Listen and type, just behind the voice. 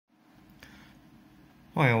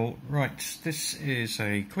Hi all, right, this is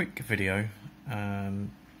a quick video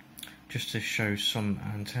just to show some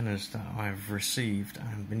antennas that I've received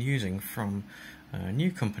and been using from a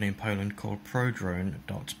new company in Poland called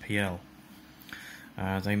ProDrone.pl.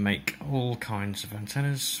 They make all kinds of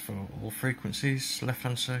antennas for all frequencies,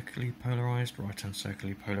 left-hand circularly polarised, right-hand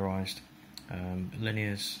circularly polarised,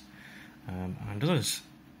 linears and others.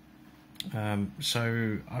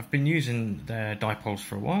 So I've been using their dipoles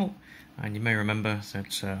for a while, and you may remember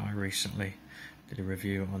that I recently did a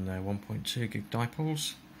review on their 1.2 gig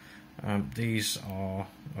dipoles. These are,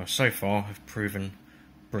 so far, have proven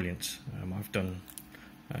brilliant. I've done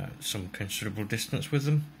some considerable distance with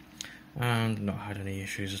them and not had any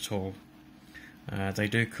issues at all. They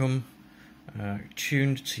do come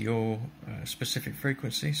tuned to your specific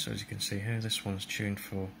frequency, so as you can see here, this one's tuned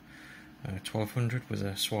for 1200 with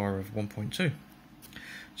a SWR of 1.2.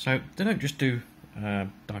 So they don't just do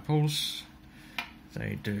dipoles,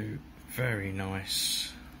 they do very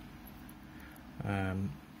nice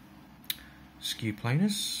skew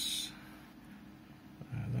planers.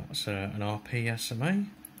 That's an RP SMA.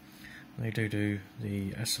 They do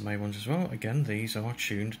the SMA ones as well. Again, these are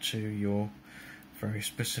tuned to your very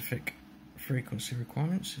specific frequency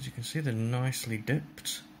requirements. As you can see, they're nicely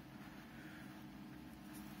dipped.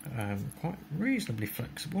 Quite reasonably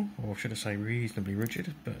flexible, or should I say reasonably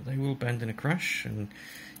rigid, but they will bend in a crash and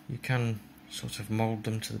you can sort of mould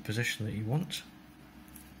them to the position that you want.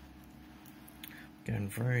 Again,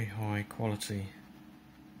 very high quality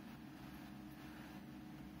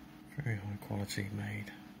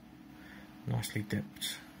made, nicely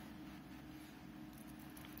dipped.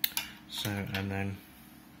 So, and then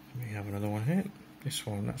we have another one here. This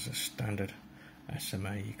one, that's a standard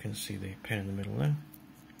SMA. You can see the pin in the middle there.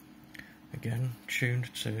 Again, tuned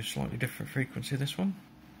to a slightly different frequency, this one,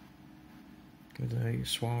 with the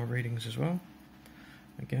SWR readings as well.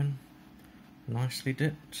 Again, nicely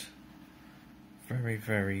dipped.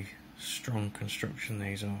 Very strong construction.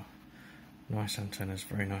 These are nice antennas,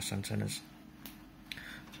 very nice antennas.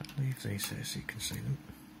 So I'll leave these here so you can see them.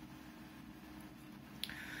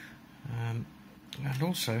 And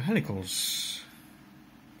also helicals.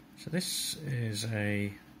 So this is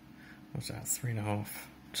a, what's that, 3.5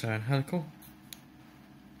 turn helical,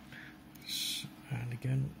 and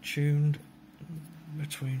again tuned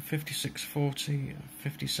between 5640 and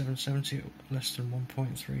 5770 less than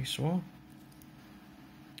 1.3 SWR.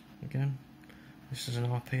 Again, this is an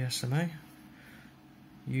RP SMA.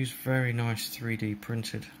 Use very nice 3D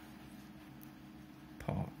printed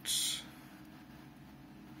parts.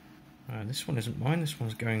 This one isn't mine, this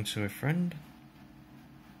one's going to a friend.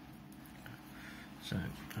 So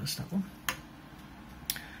that's that one.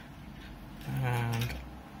 And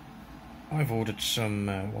I've ordered some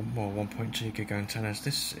more 1.2 gig antennas.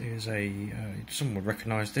 This is a, someone would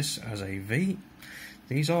recognise this as a V.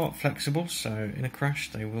 These are flexible, so in a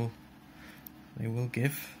crash they will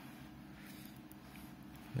give.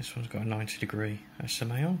 This one's got a 90-degree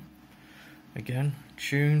SMA on. Again,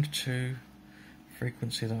 tuned to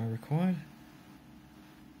frequency that I required.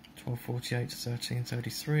 1248 to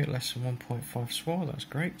 1333 at less than 1.5 SWR. That's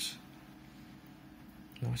great.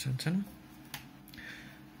 Nice antenna.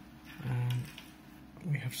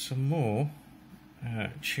 We have some more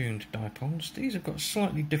tuned dipoles. These have got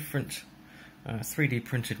slightly different 3D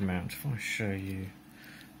printed mount. If I show you,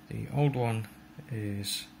 the old one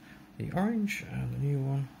is the orange and the new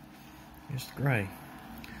one is the grey.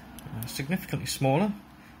 Significantly smaller,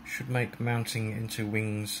 should make mounting into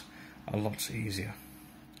wings a lot easier.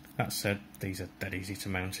 That said, these are dead easy to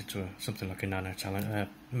mount into something like a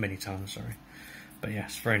mini Talon, sorry. But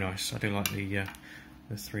yes, very nice. I do like the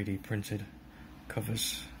 3D printed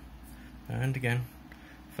covers, and again,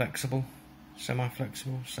 flexible,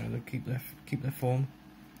 semi-flexible, so they keep their form.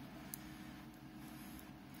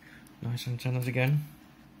 Nice antennas again,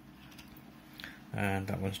 and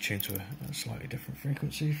that one's tuned to a slightly different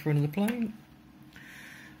frequency for another plane.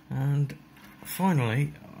 And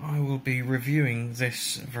finally, I will be reviewing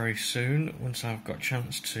this very soon once I've got a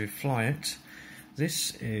chance to fly it.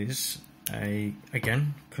 This is a,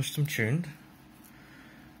 again, custom tuned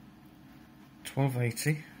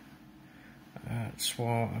 1280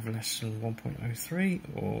 SWR of less than 1.03,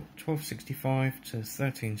 or 1265 to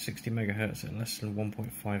 1360 MHz at less than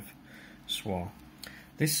 1.5 SWR.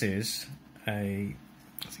 This is a,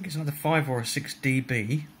 I think it's either 5 or a 6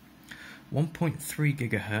 dB, 1.3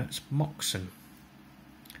 GHz Moxon,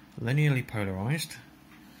 linearly polarised.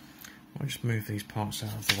 I'll just move these parts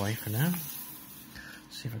out of the way for now.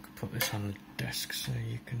 See if I could put this on the desk so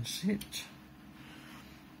you can see it.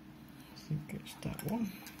 I think it's that one.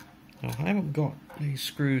 Now, I haven't got these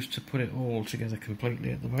screws to put it all together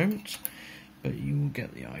completely at the moment, but you will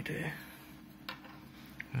get the idea.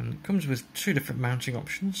 And it comes with two different mounting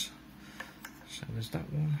options. So there's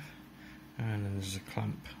that one, and then there's a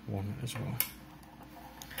clamp one as well.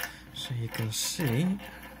 So you can see,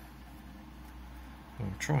 I'll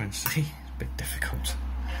try and see, it's a bit difficult,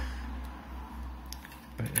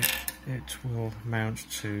 but it will mount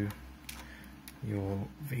to your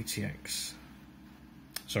VTX.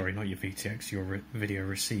 Sorry, not your VTX, your video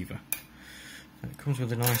receiver. It comes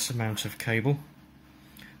with a nice amount of cable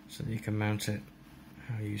so that you can mount it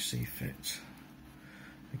how you see fit.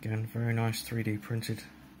 Again, very nice 3D printed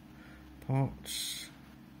parts.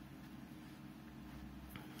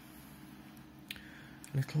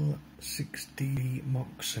 Little 6D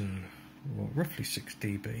Moxon, or roughly 6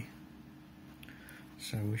 dB.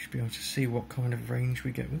 So we should be able to see what kind of range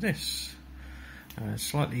we get with this.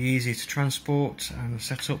 Slightly easier to transport and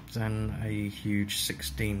set up than a huge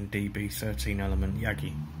 16 dB 13 element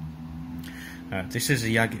Yagi. This is a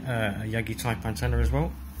Yagi type antenna as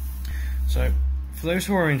well. So for those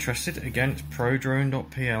who are interested, again, it's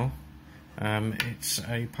ProDrone.pl. It's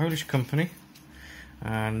a Polish company,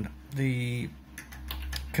 and the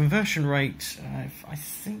conversion rate, I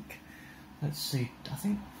think, let me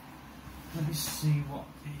see what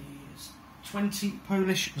is 20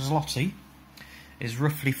 Polish zloty is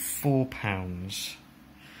roughly £4.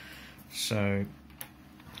 So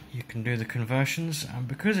you can do the conversions, and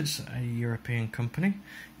because it's a European company,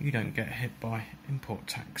 you don't get hit by import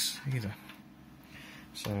tax either.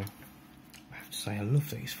 So I have to say, I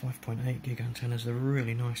love these 5.8 gig antennas. They're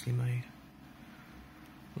really nicely made.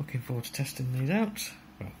 Looking forward to testing these out.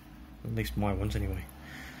 Well, at least my ones anyway.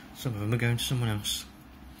 Some of them are going to someone else.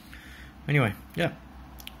 Anyway, yeah.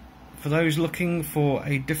 For those looking for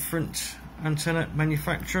a different antenna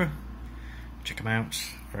manufacturer, check them out.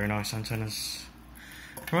 Very nice antennas.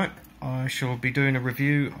 Right, I shall be doing a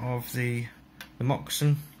review of the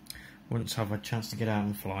Moxon once I've had a chance to get out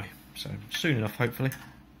and fly. So soon enough, hopefully.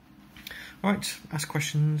 Right, ask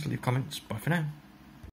questions, leave comments. Bye for now.